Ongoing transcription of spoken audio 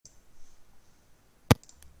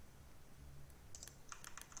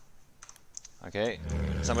Okay.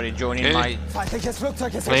 Somebody joining my...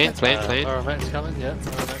 Plane. Paramedics coming, yeah.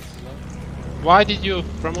 Why did you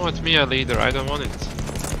promote me a leader? I don't want it.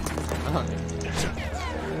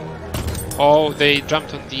 Oh, they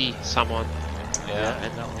jumped on D, someone. Yeah. I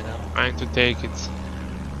know. Trying to take it.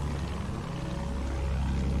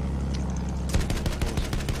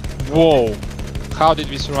 Whoa! How did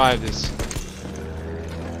we survive this?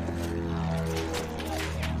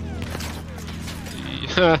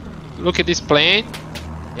 Look at this plane.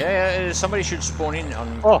 Yeah, somebody should spawn in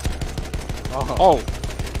on... Oh!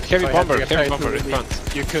 Heavy bomber in front.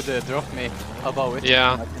 You could drop me above it.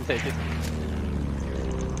 Yeah. I can take it.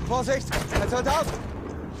 Vorsicht! Ein Soldat!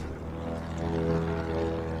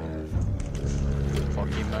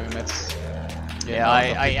 Fucking marionettes. Yeah,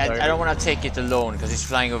 I don't want to take it alone because it's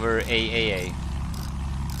flying over AAA.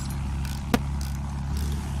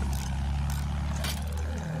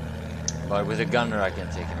 But with a gunner I can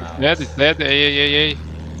take him out. Dead, it's dead. Ay.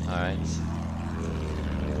 Alright.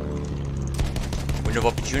 Window of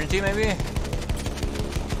opportunity maybe?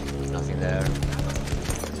 Nothing there.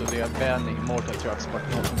 So they are banning mortar trucks but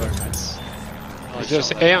not marionettes.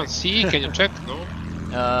 There's A on C, can you check? No?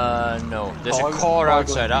 No. There's a car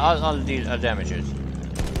outside. I'll damage it.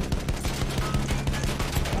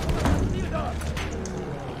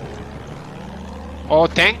 Oh,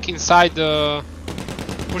 tank inside the...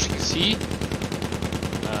 pushing C.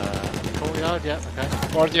 Courtyard, yeah, okay.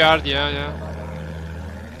 Courtyard, yeah.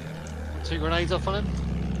 2 grenades off on him.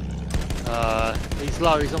 He's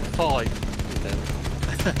low, he's on 5.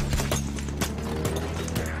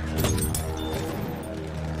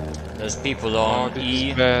 There's people on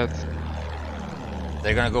E. Bad.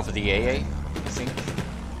 They're gonna go for the AA, I think.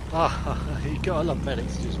 You got a lot of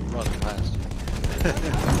medics just running past.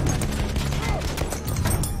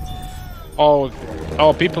 Oh,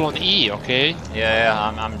 people on E, okay.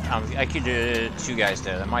 Yeah, I killed 2 guys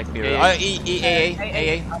there. There might be... AA.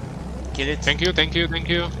 Kill it. Thank you.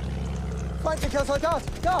 Feindlicher Soldat!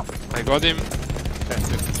 Da! I got him. Trying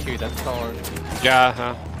to secure that car.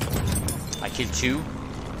 Yeah. I killed 2.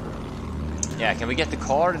 Yeah, can we get the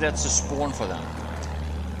car? That's a spawn for them.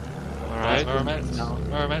 Alright.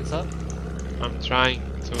 Mermaid's up. I'm trying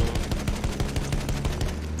to...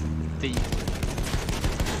 D.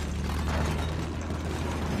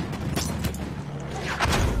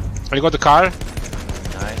 I got the car.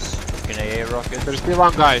 Nice. Fucking AA rocket. There's still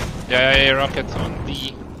one guy. Yeah, AA rocket on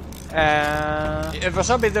D. It was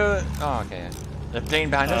up with the... Oh, okay. The plane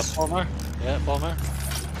behind us. Bomber. Yeah, bomber.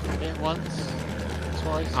 Hit once.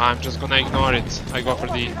 Twice. I'm just gonna ignore it. I go for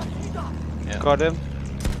D. Yeah. Got him.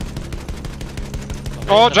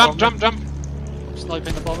 Oh, jump! I'm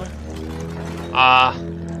sniping the bomber. A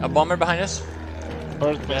bomber behind us.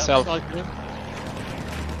 Hurt myself. Yeah, sniping him.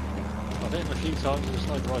 I've hit him a few times with a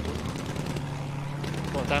sniper rifle.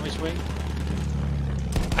 Got a damage wing.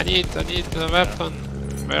 I need a weapon.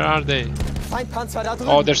 Where are they? Feindpanzer da drüben!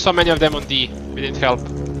 Oh, there's so many of them on D. We need help.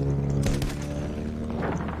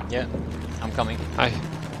 Yeah, I'm coming. Hi.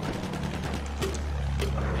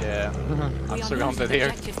 Yeah. I'm surrounded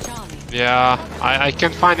here. Yeah, I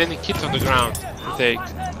can't find any kit on the ground to take.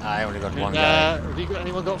 I only got one guy. Have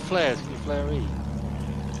anyone got flares? Can you flare E?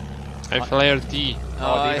 I flared D.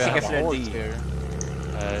 Oh, I think I flared D. Here.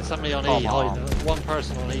 Somebody on E, one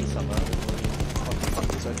person on E somewhere. What the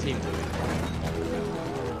fuck is our team doing?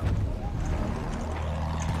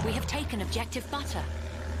 We have taken objective butter.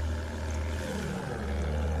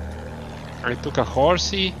 I took a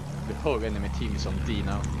horsey. The whole enemy team is on D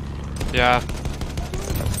now. Yeah.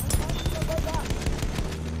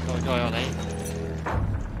 Got a guy on E.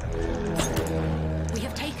 We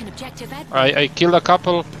have taken objective Edward. I killed a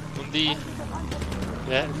couple on D.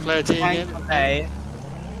 Yeah, flare D again. A.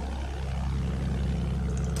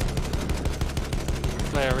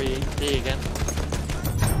 Flare E, D again.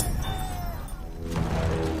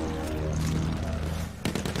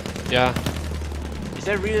 Yeah. Is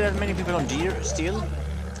there really that many people on D still?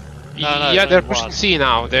 No, Yeah, they're pushing one. C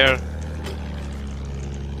now. They're...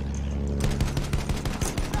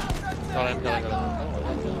 Got him.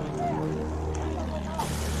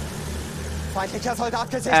 Feindlicher Soldat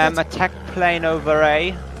gesichtet! Attack plane over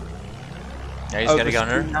A. Yeah, he's got a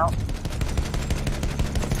gunner. Now.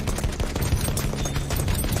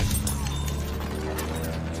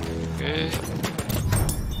 Okay.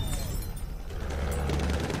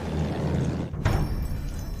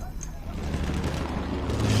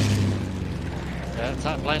 Yeah,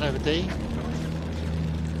 attack plane over D.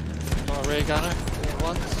 Got a rear gunner. Hit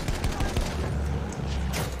once.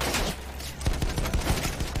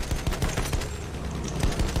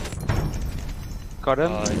 Got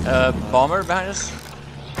him. Bomber behind us.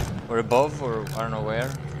 Or above, or I don't know where.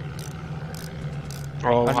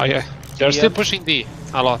 Oh, they're still pushing D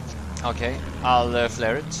a lot. Okay, I'll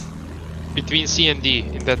flare it. Between C and D,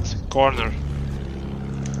 in that corner.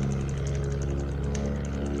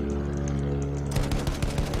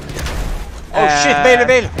 Oh shit, bail,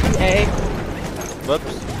 bail! Hey.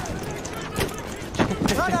 Whoops.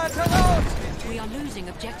 We are losing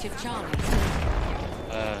objective Charlie.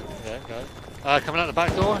 Yeah, go. Coming out the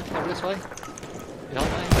back door, over this way. Behind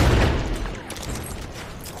me.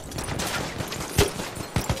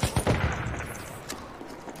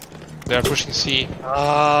 They're pushing C.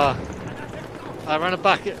 I ran a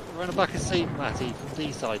back of C, Matty, from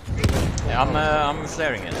D side. Yeah, I'm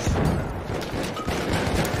flaring it.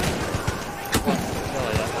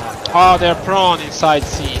 Oh, they're prone inside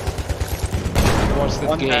C. Towards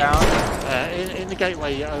the gate. Down. In the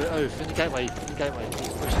gateway, Oath, in the gateway, He's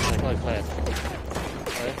pushing the low flare.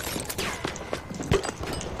 Okay.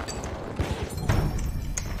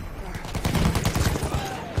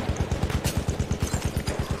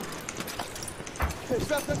 Ich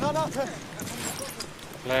werfe eine Granate.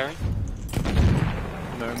 Flaring.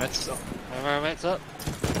 Mermaids up. Mermaid's up.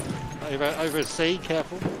 Over at C,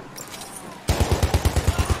 careful.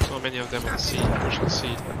 So many of them on C, pushing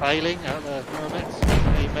C. Bailing out the mermaids.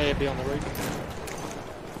 He may be on the roof.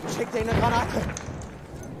 Schick dir eine Granate.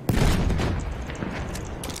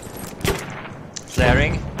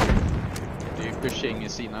 Flaring. Are you pushing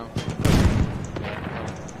C now?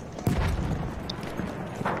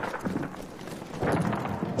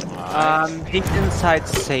 He's inside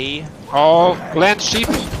C. Oh, land ship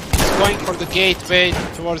is going for the gateway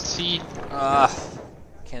towards C.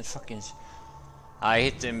 Can't fucking... I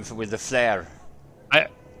hit him with the flare.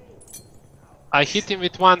 I hit him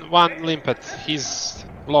with one limpet. He's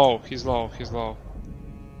low. He's low.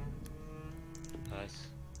 Nice.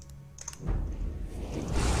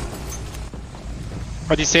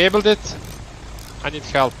 I disabled it. I need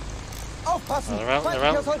help. Aufpassen! They're out,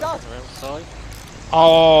 Feindlicher Soldat! they're outside.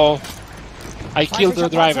 Oh, I killed the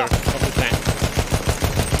driver of the tank.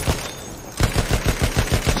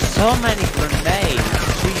 So many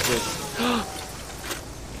grenades. Jesus.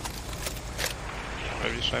 I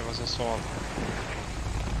wish I was a sword.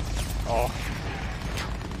 Oh.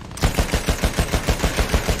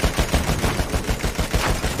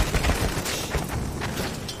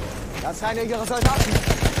 Das ist einer ihrer Soldaten!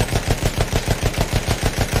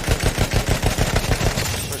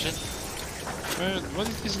 Pushing. Man, what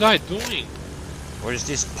is this guy doing? What is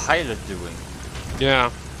this pilot doing? Yeah.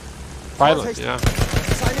 Pilot, yeah.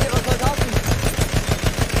 Das ist einer ihrer Soldaten!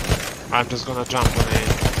 I'm just gonna jump on it.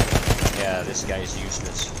 Yeah, this guy is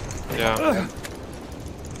useless. Yeah.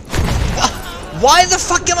 Why the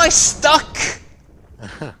fuck am I stuck?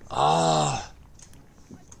 Ah.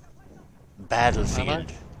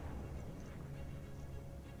 Battlefield.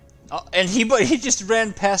 Oh, and he just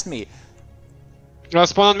ran past me.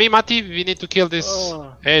 Spawn on me, Matti. We need to kill this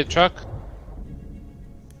air truck.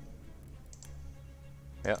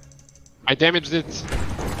 Yeah. I damaged it.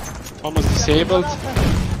 Almost disabled. Nice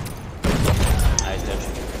damage.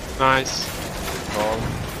 Nice. Ball.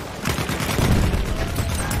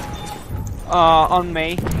 On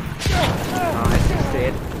me. Nice, he's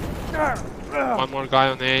dead. One more guy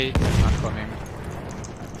on A. I'm coming.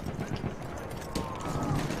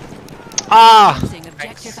 Ah! Losing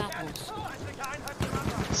objective apples.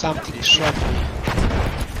 Something shot me.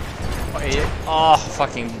 Oh,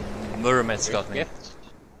 fucking mermaids got me.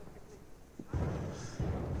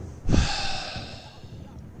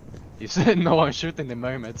 You said no one shooting the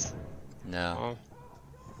mermaids. No. Oh.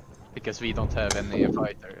 Because we don't have any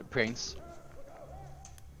fighter brains.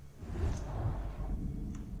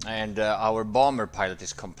 And our bomber pilot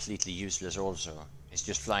is completely useless also. He's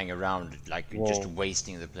just flying around, like, just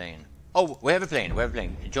wasting the plane. Oh, we have a plane,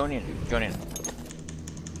 Join in.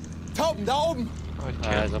 Tauben, da oben!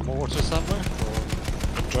 There's a mortar somewhere.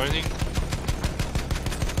 I'm joining.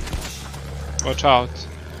 Watch out.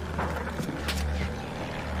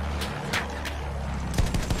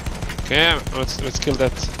 Okay, let's kill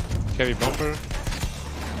that heavy bomber.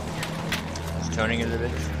 It's turning a little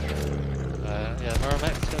bit. Yeah,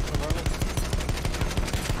 mermaids, go for mermaids.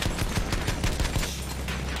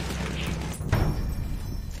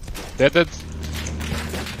 Dead.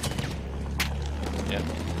 Yeah.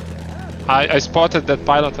 I spotted that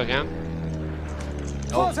pilot again.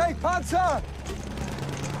 Vorsicht, Panzer!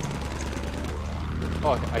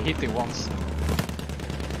 Oh, I hit him once.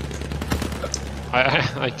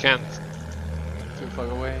 I can't. Too far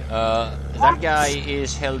away. That guy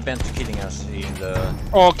is hell bent to killing us in the...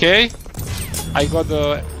 Okay. I got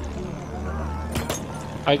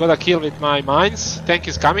a kill with my mines. Tank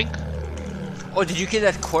is coming. Oh, did you kill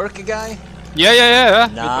that quirky guy? Yeah.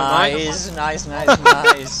 Nice, nice.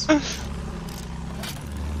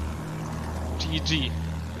 GG.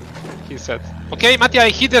 He said. Okay, Matti, I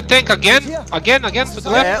hit the tank again to the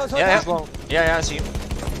left. Yeah, I see him.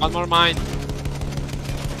 One more mine.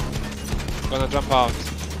 Gonna jump out.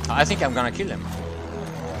 I think I'm gonna kill him.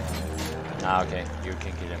 Ah, okay, you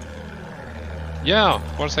can kill him. Yeah,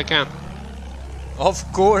 of course I can. Of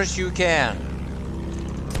course you can.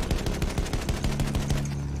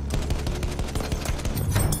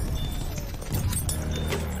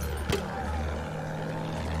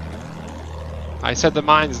 I set the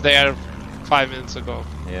mines there 5 minutes ago.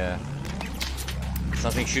 Yeah.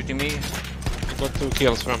 Something shooting me? I got 2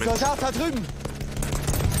 kills from it. Soldat da drüben!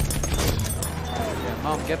 Yeah,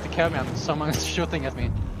 Mom, get the camera. Someone's shooting at me.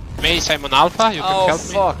 Mace, I'm on Alpha, you can Oh help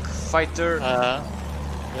me. fuck, fighter. Yeah,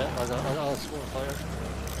 I got a swarm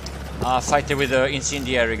fire. Fighter with the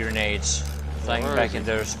incendiary grenades. Flying Where back is in he?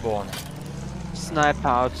 their spawn. Sniper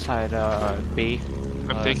outside B.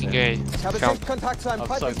 I'm taking A. Ich habe Help. Sichtkontakt zu einem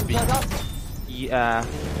Outside feindlichen B. Soldat. Yeah.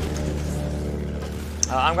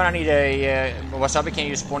 I'm gonna need a... Wasabi, can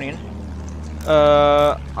you spawn in?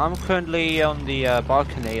 I'm currently on the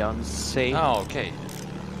balcony on C. Oh, okay.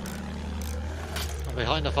 I'm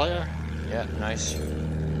behind the fire. Yeah, nice.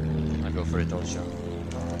 I'll go for it also.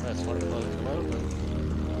 That's what it was about.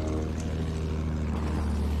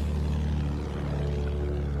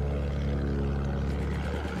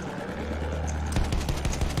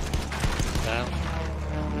 Down.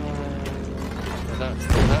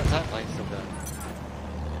 That plane's still down.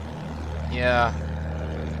 Yeah.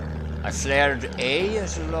 I flared A,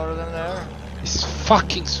 there's a lot of them there. This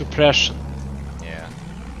fucking suppression. Yeah.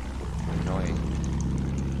 Annoying.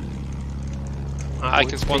 I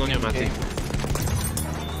can spawn on you, Matti.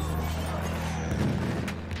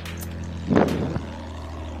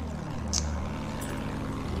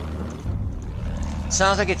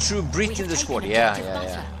 Sounds like a true Brit in the squad. Yeah.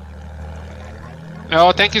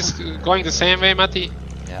 Oh, tank is going the same way, Matti.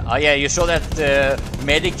 Yeah. Oh yeah, you saw that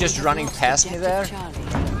medic just running past me there?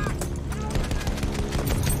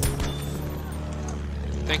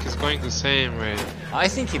 Tank is going the same way. I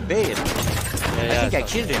think he bailed. I think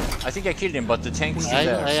I killed him, but the tank is still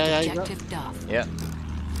there. Objective Duff. Yeah.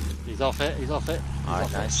 He's off it.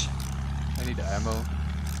 Alright, nice. I need ammo.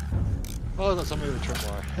 Oh, I got somebody with a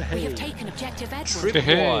tripwire. We have taken objective Edward.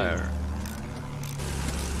 Tripwire.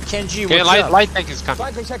 Kenji, Okay, what's up? light tank is coming.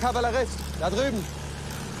 Feindlicher Kavallerist. Da drüben.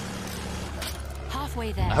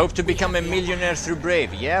 Halfway there. I hope to become a millionaire through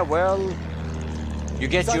Brave. Yeah, well, you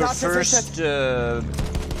get your first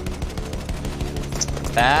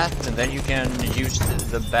bat, and then you can use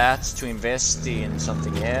the bats to invest in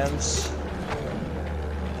something else.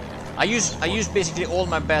 I use basically all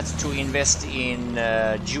my bats to invest in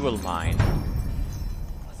jewel mine.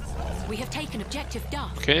 We have taken objective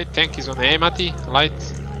Duff. Okay, tank is on A, Matti. Light.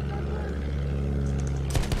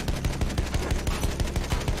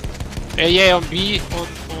 Yeah, on B,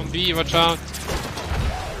 on B, watch out.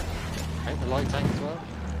 Take the light tank as well.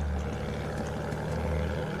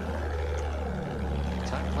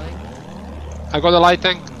 Attack plane. I got a light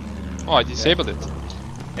tank. Oh, I disabled it.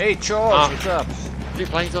 Hey, Charles, what's up? 2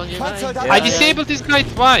 planes on you, mate. Panzer I disabled this guy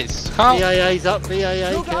twice. How? BAA's up,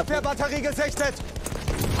 BAA. Flugabwehrbatterie gesichtet.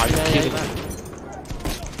 BAA, man.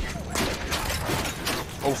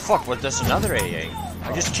 Oh fuck, what? That's another AA.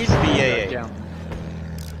 I just killed BAA. Yeah.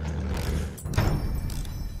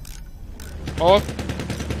 Oh,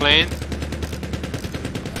 plane.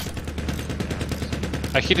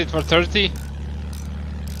 I hit it for 30.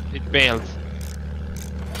 It bailed.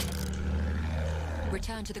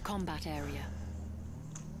 Return to the combat area.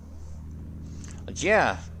 But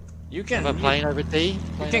yeah, you can. Have a plane over D.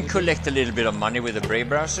 You can collect a little bit of money with the Brave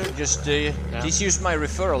browser. Just please use my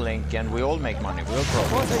referral link, and we all make money. We'll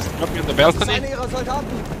profit. Vorsicht. Drop me on the Das ist balcony. einer ihrer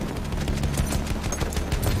Soldaten.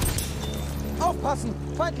 Aufpassen.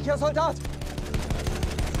 Feindlicher Soldat.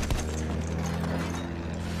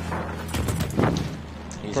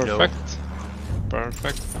 He's Perfect. low.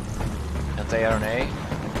 Perfect. And they are on A.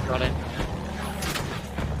 Got it.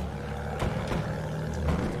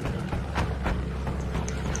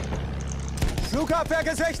 Flugabwehr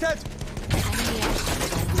gesichtet. Enemy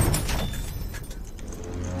airstrike.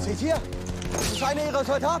 Seht hier. Das ist einer ihrer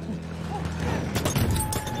Soldaten.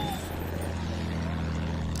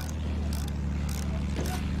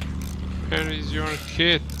 Where is your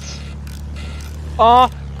kit? Oh,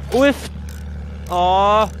 whiff.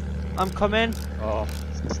 Oh, I'm coming. Oh,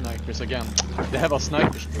 snipers again. They have a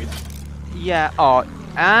sniper street. Yeah. Oh,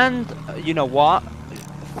 and you know what?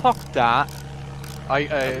 Fuck that.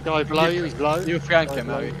 The guy below you, he's low. You flank him,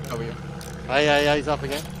 I'll cover you. Hey, he's up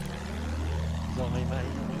again. He's on me,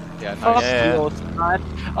 mate. Yeah, Oh, nice. Yeah. your snipe.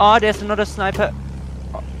 Oh, there's another sniper.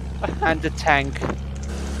 And the tank.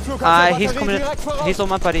 He's coming. He's on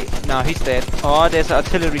my buddy. No, he's dead. Oh, there's an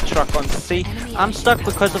artillery truck on C. I'm stuck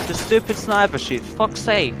because of the stupid sniper shit. Fuck's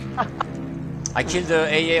sake. I killed the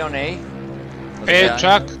AA on A. Hey,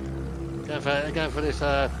 truck. Going for this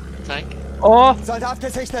tank. Oh, Soldat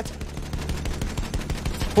gesichtet.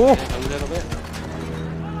 oh. A little bit.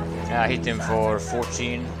 Yeah, I hit him for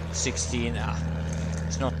 14, 16.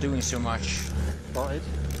 It's not doing so much. Spotted.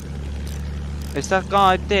 Is that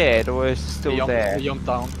guy dead or is he still there? He jumped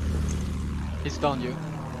down. He's down you.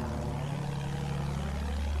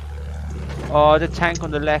 Oh, the tank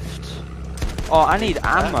on the left. Oh, I need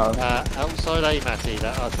ammo. Outside A, Matty,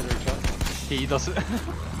 that artillery truck. He doesn't.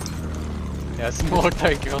 Yes, more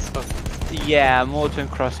tank crossbow. Yeah, mortar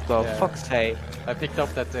and crossbow. Yeah. Fuck's sake. I picked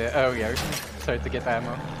up that earlier. Tried to get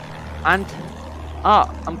ammo. And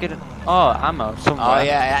I'm getting ammo somewhere. Oh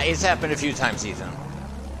yeah, it's happened a few times, Ethan.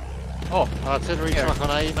 Oh, Artillery Here. truck on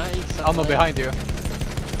A, Matty. ammo behind you.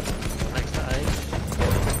 Next to A.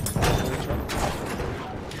 Artillery truck.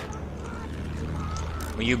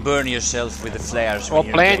 When you burn yourself with the flares. Oh, when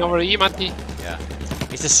you're plane dead. over E, Matti. Yeah.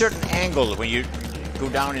 It's a certain angle when you go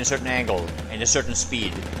down in a certain angle and a certain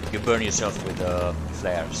speed. You burn yourself with the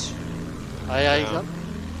flares. He's up. On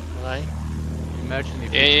A. Imagine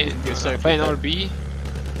if A, you circle plane that. over B.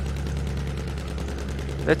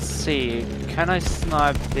 Let's see. Can I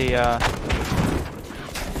snipe the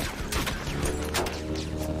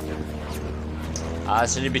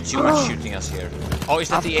It's a little bit too much shooting us here. Oh, is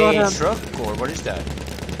that I've the got AA a- truck or what is that?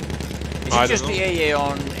 Is I it don't just know. the AA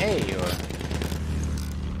on A or?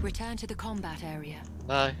 Return to the combat area.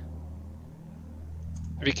 No.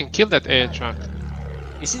 We can kill that A truck.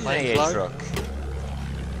 Is it an Plane's AA low. truck?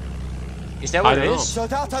 Is that what it don't is?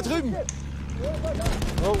 Soldat da drüben.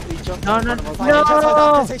 Oh, he jumped No, in no, front of us. Feindlicher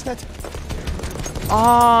Soldat no! gesichtet.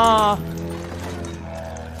 Ah,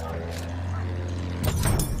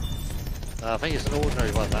 I think it's an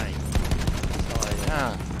ordinary one, Matty.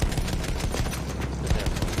 Ah.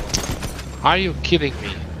 Are you kidding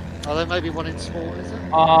me? Oh, there may be one in small, is it?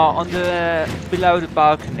 on the below the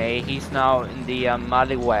balcony. He's now in the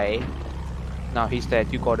alleyway. No, he's dead.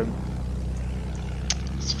 You got him.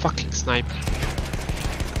 It's fucking sniper. He's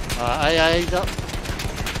up.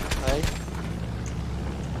 A.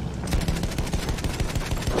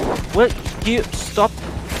 Will you stop?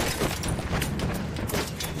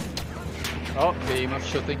 Oh, behemoth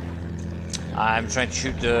shooting. I'm trying to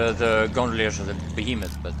shoot the gondoliers of the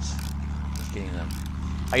behemoth, but just getting them.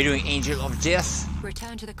 Are you doing Angel of Death?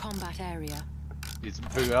 Return to the combat area. It's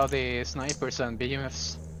bloody snipers and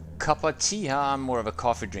behemoths. Cup of tea, huh? I'm more of a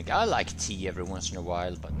coffee drinker. I like tea every once in a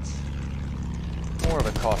while, but more of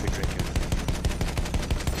a coffee drinker.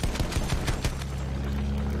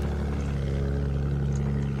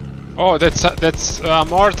 Oh, that's a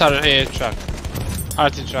mortar A truck.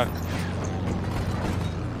 Arty truck.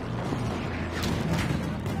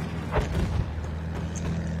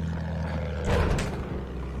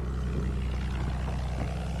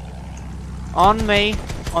 On me,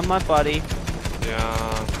 on my body.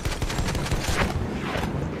 Yeah.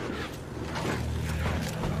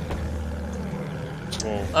 Do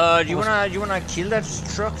you wanna kill that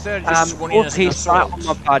truck there? Just one in as an He's right assault. on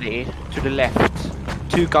my body, to the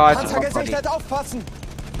left. Two guys on Panzer my body. gesichtet, aufpassen.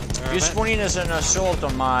 You spawn in as an assault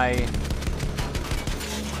on my.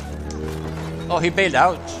 Oh, he bailed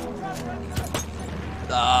out.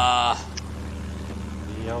 Ah,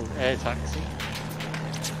 The old air taxi.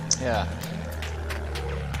 yeah.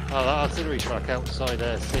 Oh, that artillery truck outside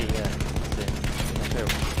C, yeah. That's it.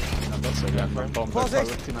 Field. And that's a random bomb that Vorsicht,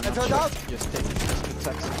 worked in a ein nutshell. Soldat. Just take it, just good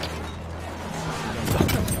taxi.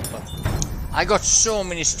 I got so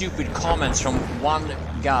many stupid comments from one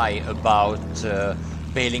guy about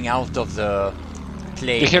bailing out of the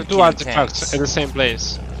plane. We have two killing arty trucks tanks. at the same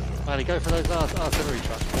place. Manny, go for those artillery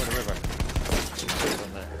trucks by the river. Two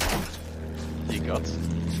on there. You got.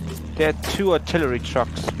 There are two artillery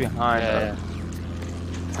trucks behind Yeah, us.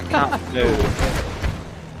 I can't move.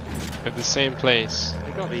 At the same place.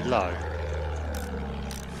 They've got to be low.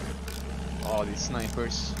 Oh, these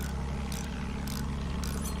snipers.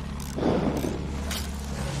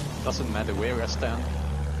 Doesn't matter where I stand.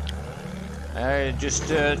 Just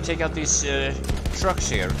take out these trucks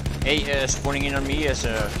here. Spawning in on me as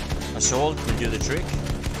a assault will do the trick.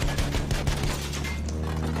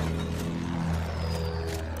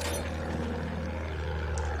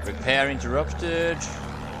 Repair interrupted.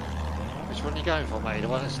 Which one are you going for, mate? The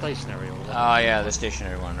one that's stationary or the Oh yeah, the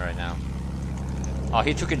stationary one right now. Oh,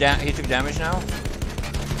 he took damage now.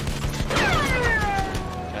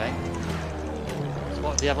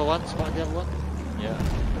 the other one, spotted the other one. Yeah.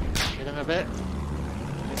 Hit him a bit.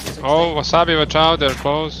 Oh, Wasabi, watch out, they're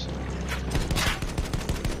close.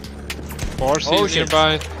 Force is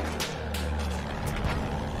nearby.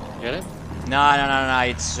 Get him? No,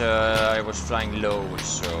 it's I was flying low,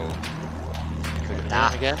 so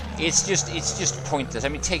nah. Again? It's just pointless. I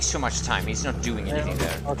mean, it takes so much time. He's not doing anything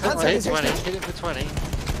there. Oh, hit 20. Hit him for 20.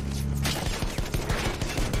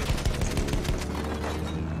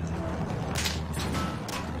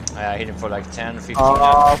 I hit him for like 10, 15.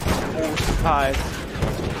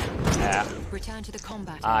 Yeah. Return to the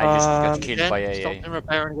combat. I just got killed by a. Stop him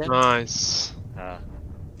repairing again. Nice.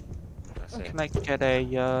 That's it. Can I get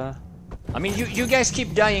a I mean, you guys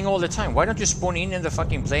keep dying all the time. Why don't you spawn in the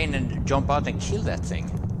fucking plane and jump out and kill that thing?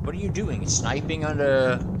 What are you doing? Sniping on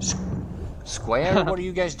the square? What are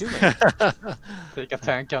you guys doing? Take a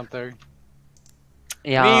tank hunter.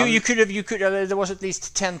 Yeah. I mean, you could have. There was at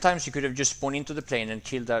least 10 times you could have just spawned into the plane and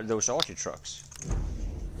killed those archer trucks.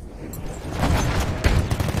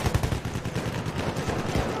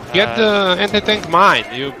 Get the anti-tank mine.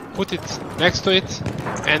 You put it next to it,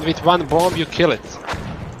 and with one bomb you kill it.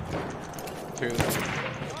 We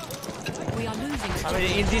are losing. I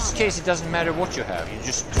mean, in this case, it doesn't matter what you have. You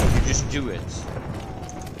just do it.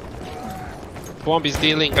 Bomb is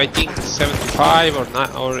dealing, I think, 75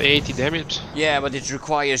 or 80 damage. Yeah, but it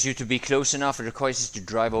requires you to be close enough. It requires you to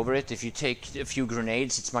drive over it. If you take a few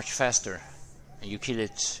grenades, it's much faster, and you kill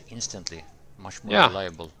it instantly. Much more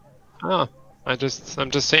reliable. Ah, I'm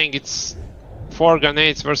just saying it's 4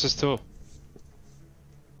 grenades versus 2.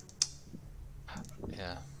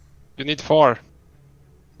 Yeah. You need 4.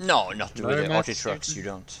 No, not with the Mermaids, archer trucks. You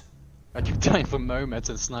don't. I keep dying for mermaids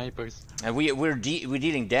and snipers. And we're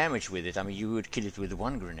dealing damage with it. I mean, you would kill it with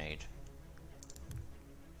 1 grenade.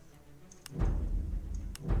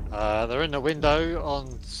 They're in the window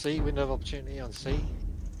on C, window of opportunity on C.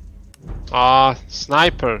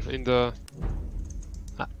 Sniper in the...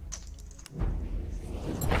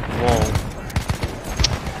 Whoa.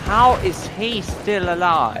 How is he still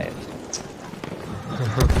alive?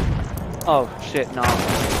 Oh shit, no.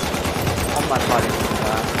 On my body.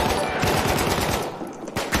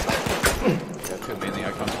 Yeah, too many,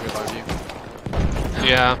 I can't revive you.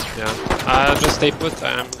 Yeah. Just stay put,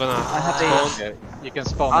 I'm gonna spawn. Yeah, you can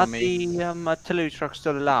spawn Are on me. the artillery trucks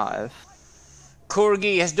still alive?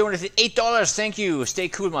 Corgi has donated $8. Thank you. Stay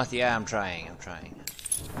cool, Matti. Yeah, I'm trying.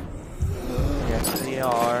 Yes, they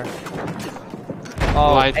are.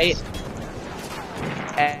 Oh, Light. A.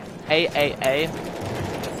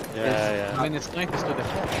 Yeah. How many snipers do they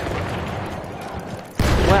have?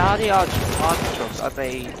 Where are the archer trucks? Are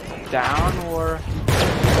they down or?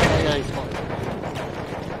 Yeah, he's fine.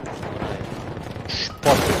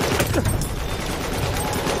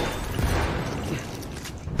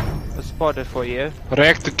 Spotted for you.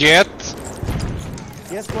 Wrecked get.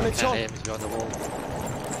 Yes, munition. Him, he's behind the wall.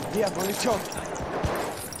 Here, munition.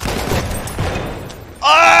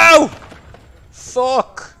 Oh!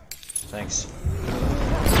 Fuck! Thanks.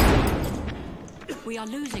 We are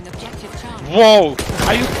losing objective charge. Whoa!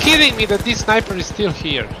 Are you kidding me that this sniper is still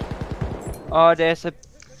here? Oh, there's a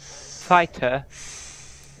fighter.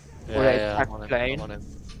 Yeah, attack I'm on him, plane. I'm on him.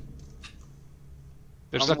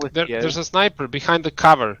 There's a sniper behind the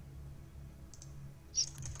cover.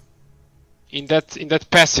 In that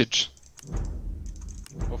passage.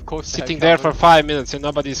 Of course, Sitting there for 5 minutes and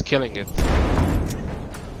nobody's killing it.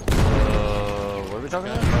 What are we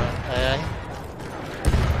talking about? AA.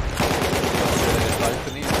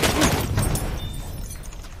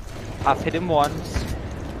 I've hit him once.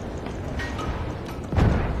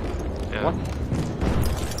 Yeah. What?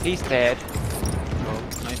 He's dead. Oh,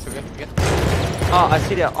 nice to get. Oh, I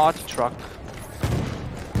see the archer truck.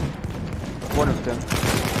 One of them.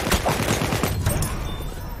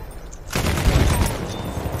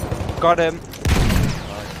 Got him.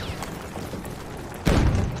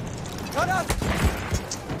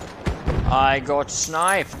 I got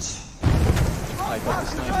sniped. I got the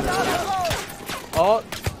sniper. Oh!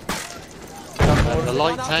 The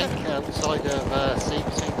light tank outside of C.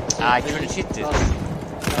 I couldn't hit it. I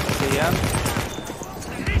see him.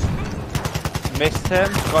 Missed him.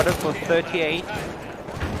 Got him for 38.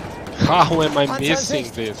 How am I missing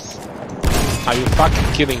this? Are you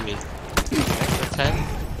fucking kidding me? 10.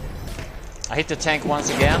 I hit the tank once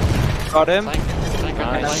again. Got him. Tank,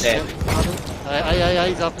 Nice. dead.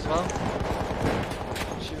 AA's up as well.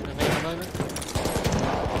 Shooting at me at the moment.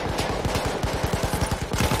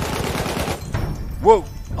 Whoa!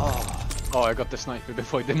 Oh, I got the sniper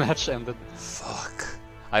before the match ended. Fuck.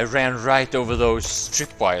 I ran right over those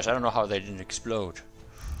tripwires. I don't know how they didn't explode.